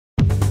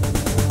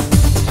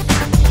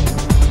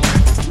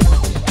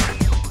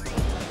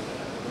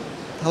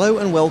Hello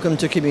and welcome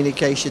to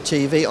CommunicAsia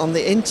TV on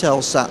the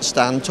Intelsat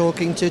stand,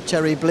 talking to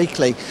Terry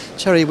Bleakley.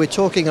 Terry, we're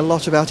talking a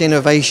lot about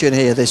innovation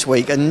here this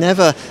week, and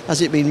never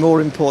has it been more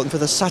important for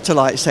the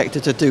satellite sector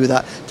to do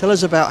that. Tell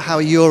us about how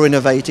you're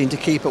innovating to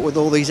keep up with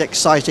all these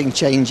exciting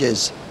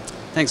changes.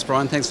 Thanks,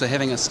 Brian. Thanks for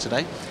having us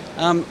today.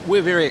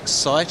 We're very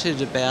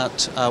excited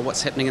about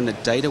what's happening in the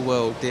data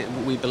world.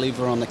 We believe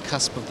we're on the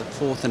cusp of the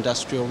fourth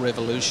industrial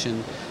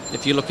revolution.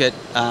 If you look at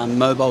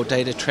mobile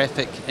data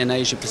traffic in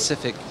Asia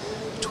Pacific,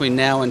 between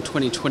now and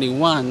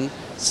 2021,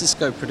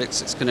 Cisco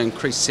predicts it's going to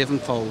increase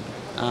sevenfold.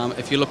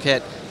 If you look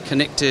at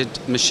connected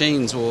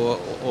machines or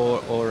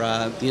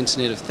the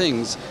Internet of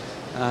Things,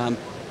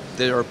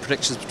 there are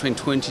predictions between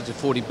 20 to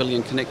 40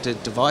 billion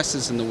connected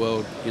devices in the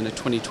world,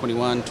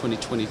 2021,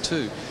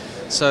 2022.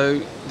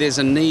 So there's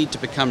a need to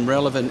become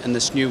relevant in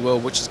this new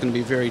world, which is going to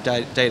be very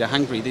data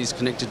hungry. These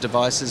connected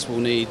devices will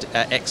need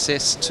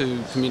access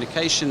to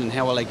communication, and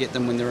how will they get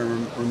them when they're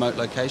in remote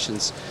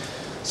locations?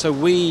 So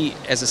we,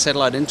 as a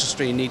satellite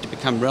industry, need to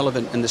become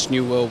relevant in this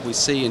new world we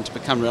see, and to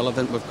become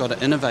relevant, we've got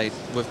to innovate.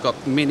 We've got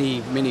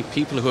many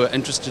people who are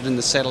interested in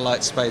the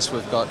satellite space.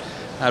 We've got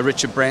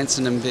Richard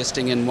Branson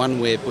investing in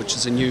OneWeb, which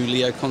is a new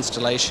LEO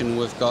constellation.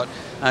 We've got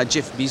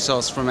Jeff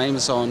Bezos from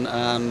Amazon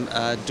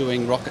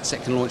doing rockets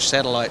that can launch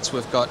satellites.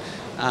 We've got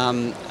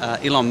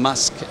Elon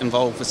Musk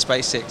involved with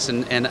SpaceX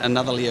and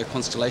another LEO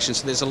constellation.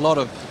 So there's a lot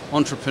of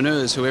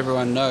entrepreneurs who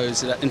everyone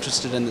knows that are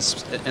interested in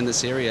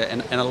this area,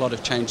 and a lot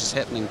of change is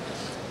happening.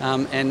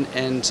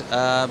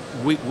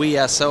 We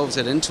ourselves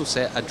at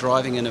Intelsat are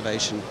driving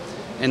innovation.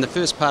 And the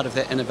first part of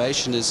that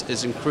innovation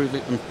is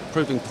improving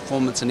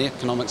performance and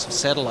economics of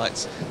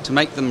satellites to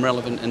make them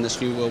relevant in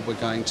this new world we're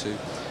going to.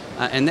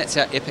 And that's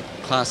our Epic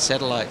class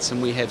satellites,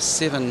 and we have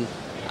 7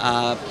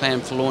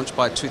 planned for launch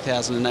by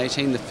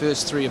 2018. The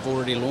first 3 have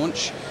already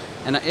launched.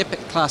 And our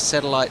Epic class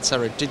satellites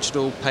are a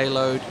digital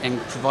payload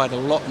and provide a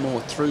lot more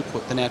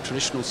throughput than our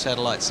traditional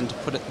satellites. And to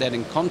put that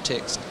in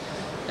context,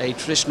 a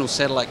traditional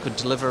satellite could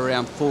deliver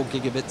around 4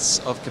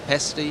 gigabits of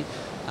capacity.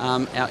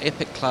 Our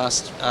Epic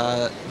class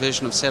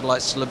version of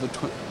satellites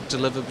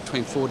deliver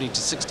between 40 to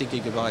 60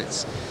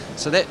 gigabytes.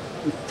 So that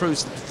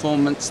improves the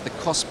performance, the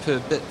cost per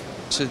bit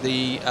to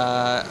the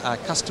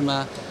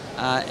customer,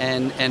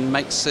 and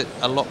makes it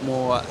a lot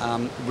more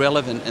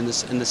relevant in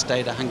this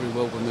data hungry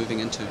world we're moving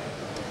into.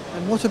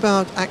 And what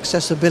about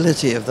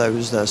accessibility of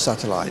those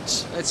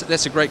satellites?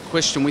 That's a great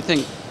question. We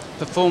think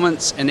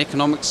performance and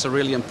economics are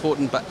really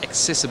important, but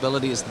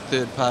accessibility is the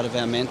third part of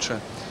our mantra.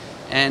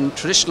 And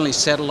traditionally,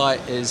 satellite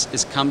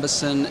is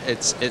cumbersome.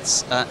 It's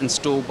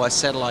installed by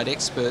satellite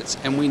experts,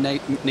 and we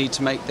need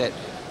to make that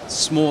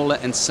smaller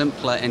and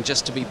simpler, and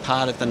just to be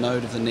part of the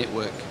node of the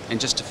network, and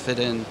just to fit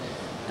in.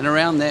 And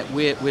around that,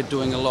 we're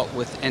doing a lot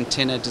with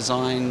antenna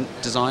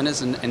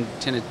designers and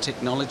antenna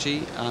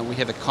technology. We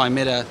have a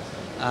Chimera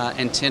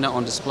antenna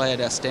on display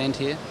at our stand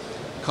here.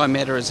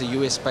 Chimera is a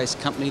US-based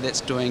company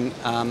that's doing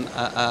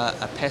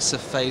a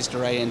passive phased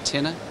array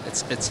antenna.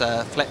 It's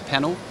a flat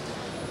panel.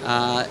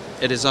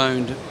 It is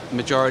owned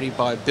majority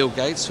by Bill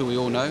Gates, who we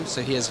all know,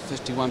 so he has a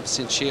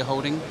 51%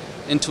 shareholding.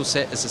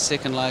 Intelsat is the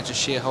second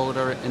largest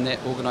shareholder in that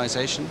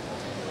organisation.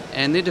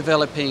 And they're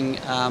developing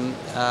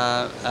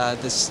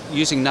this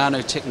using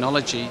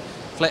nanotechnology,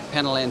 flat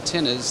panel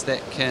antennas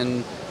that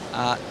can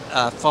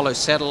follow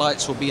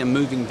satellites or be in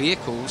moving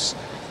vehicles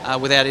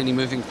without any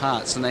moving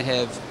parts. And they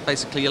have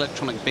basically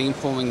electronic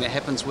beamforming that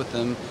happens with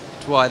them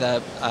to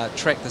either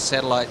track the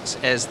satellites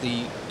as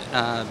the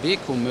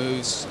vehicle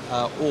moves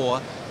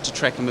or to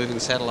track a moving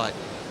satellite.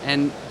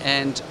 And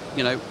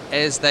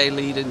as they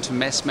lead into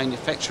mass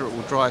manufacture, it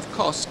will drive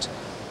cost,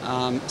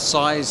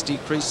 size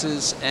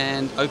decreases,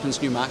 and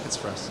opens new markets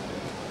for us.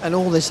 And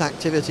all this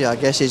activity, I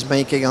guess, is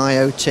making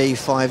IoT,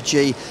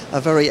 5G a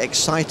very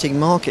exciting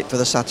market for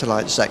the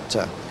satellite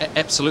sector.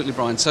 Absolutely,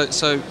 Brian.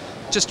 So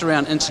just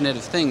around Internet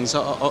of Things,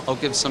 I'll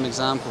give some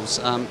examples.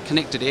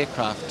 Connected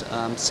aircraft,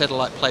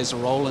 satellite plays a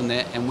role in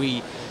that, and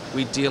we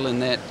deal in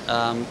that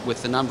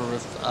with a number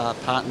of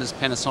partners,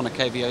 Panasonic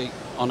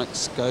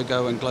Avionics,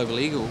 Gogo and Global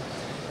Eagle.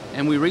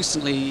 And we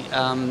recently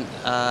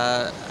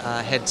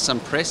had some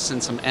press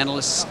and some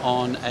analysts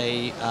on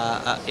a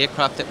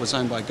aircraft that was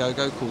owned by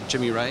Gogo called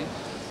Jimmy Ray.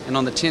 And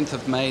on the 10th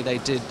of May, they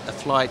did a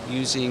flight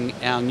using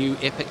our new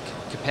Epic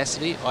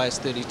capacity,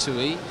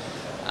 IS-32E.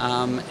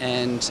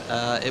 And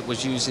it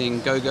was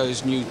using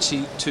Gogo's new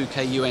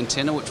 2KU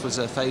antenna, which was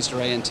a phased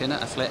array antenna,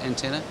 a flat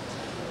antenna.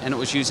 And it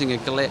was using a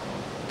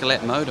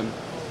Galat modem.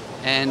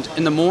 And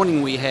in the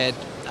morning we had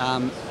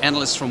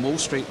analysts from Wall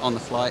Street on the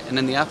flight, and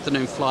in the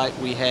afternoon flight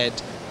we had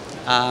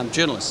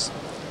journalists.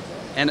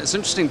 And it's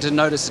interesting to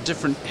notice the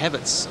different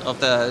habits of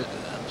the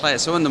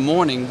players. So in the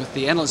morning with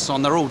the analysts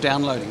on, they're all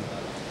downloading.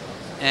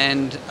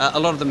 And a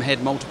lot of them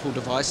had multiple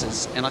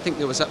devices, and I think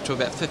there was up to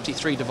about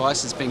 53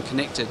 devices being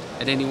connected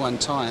at any one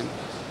time.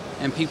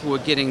 And people were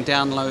getting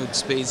download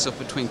speeds of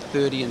between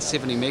 30 and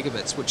 70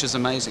 megabits, which is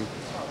amazing.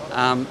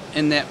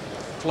 In that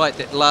flight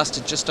that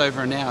lasted just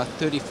over an hour,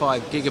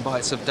 35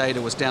 gigabytes of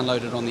data was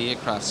downloaded on the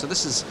aircraft. So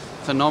this is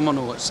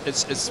phenomenal.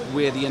 It's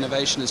where the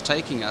innovation is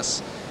taking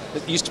us.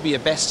 it used to be a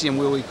bastion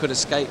where we could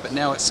escape, but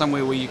now it's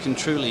somewhere where you can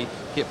truly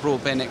get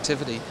broadband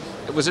activity.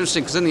 It was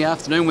interesting because in the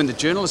afternoon when the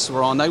journalists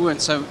were on, they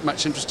weren't so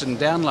much interested in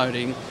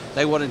downloading,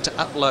 they wanted to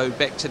upload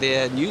back to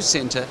their news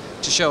centre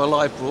to show a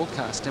live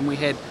broadcast, and we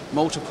had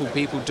multiple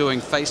people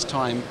doing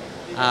FaceTime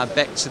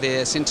back to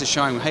their centre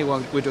showing, hey,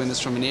 well, we're doing this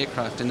from an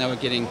aircraft, and they were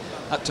getting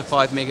up to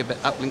 5 megabit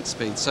uplink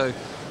speed. So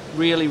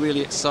really,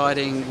 really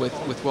exciting with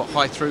what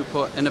high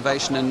throughput,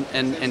 innovation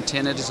and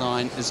antenna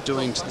design is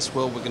doing to this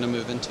world we're going to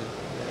move into.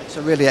 It's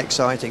a really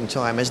exciting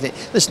time, isn't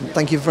it? Listen,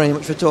 thank you very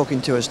much for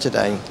talking to us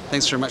today.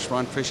 Thanks very much,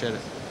 Ryan. Appreciate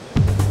it.